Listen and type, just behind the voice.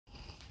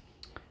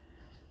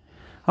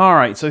All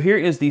right, so here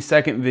is the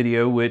second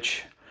video,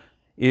 which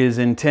is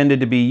intended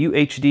to be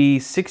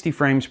UHD 60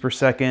 frames per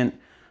second,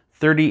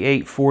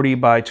 3840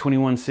 by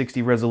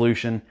 2160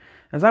 resolution.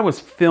 As I was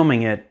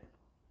filming it,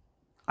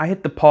 I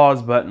hit the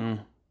pause button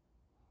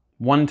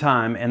one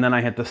time and then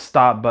I hit the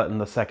stop button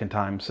the second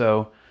time.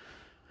 So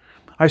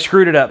I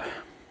screwed it up,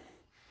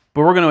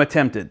 but we're going to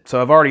attempt it.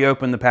 So I've already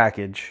opened the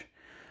package.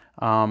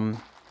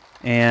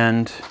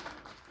 And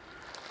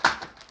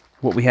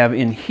what we have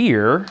in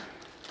here,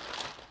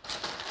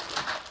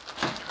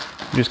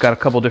 we just got a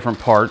couple different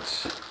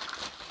parts.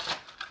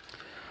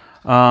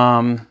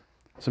 Some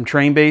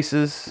train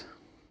bases,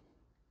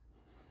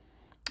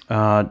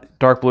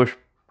 dark bluish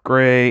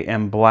gray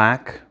and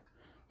black.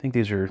 I think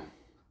these are,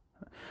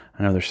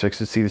 I know there's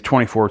 6. It's either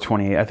 24 or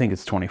 28. I think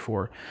it's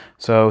 24.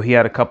 So he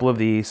had a couple of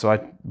these, so I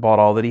bought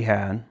all that he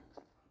had.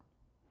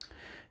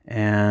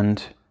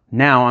 And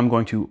now I'm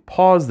going to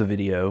pause the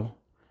video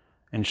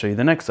and show you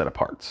the next set of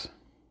parts.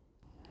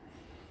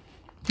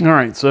 All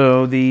right,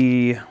 so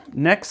the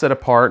next set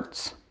of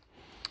parts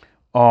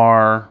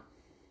are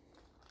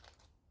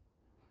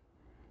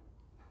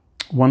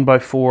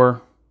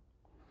 1x4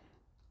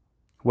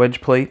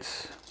 wedge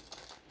plates.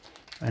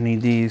 I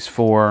need these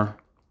for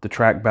the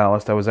track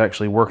ballast. I was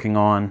actually working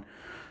on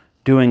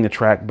doing the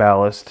track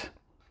ballast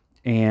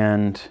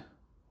and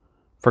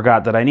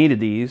forgot that I needed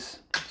these.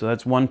 So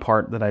that's one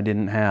part that I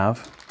didn't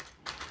have.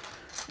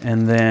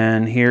 And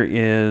then here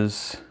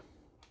is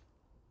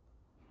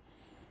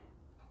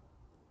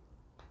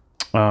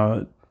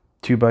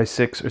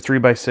 2x6 or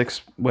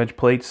 3x6 wedge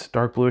plates,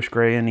 dark bluish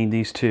gray. I need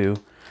these too.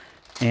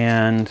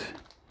 And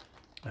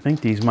I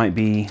think these might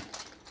be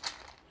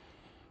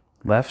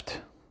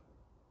left.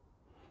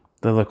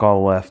 They look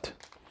all left.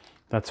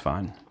 That's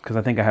fine, because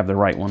I think I have the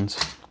right ones.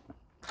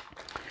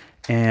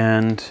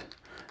 And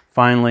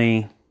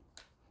finally,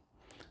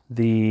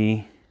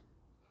 the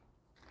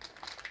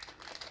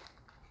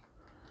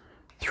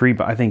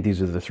I think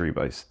these are the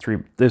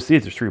 3x3. These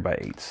are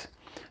 3x8s.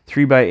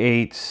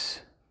 3x8s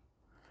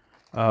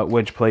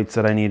wedge plates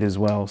that I need as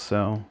well.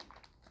 So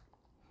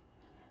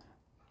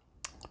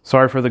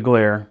sorry for the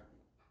glare.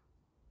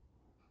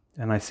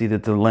 And I see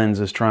that the lens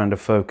is trying to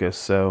focus.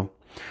 So,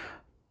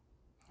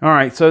 all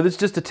right. So this is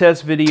just a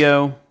test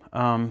video,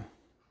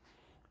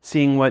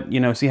 seeing what,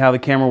 see how the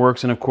camera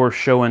works, and of course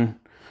showing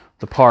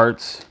the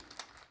parts.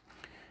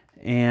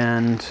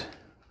 And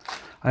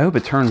I hope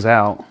it turns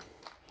out.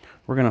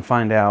 We're going to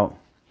find out.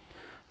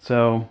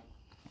 So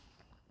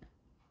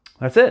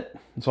that's it.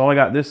 That's all I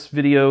got. This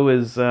video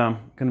is going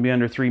to be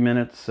under 3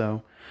 minutes.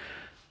 So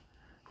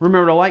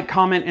remember to like,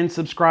 comment, and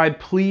subscribe.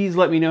 Please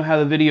let me know how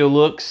the video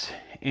looks.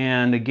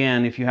 And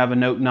again, if you have a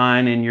Note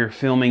 9 and you're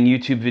filming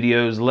YouTube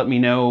videos, let me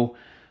know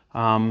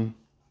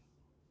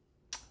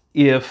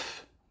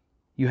if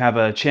you have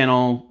a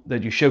channel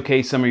that you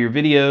showcase some of your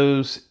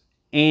videos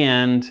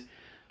and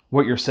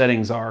what your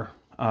settings are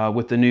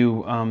with the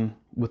new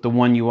with the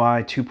One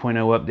UI 2.0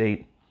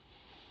 update.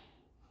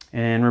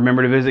 And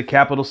remember to visit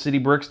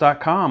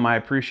capitalcitybricks.com. I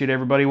appreciate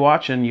everybody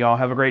watching. Y'all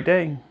have a great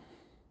day.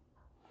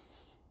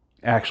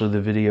 Actually,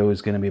 the video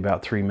is going to be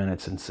about 3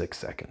 minutes and 6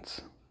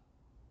 seconds.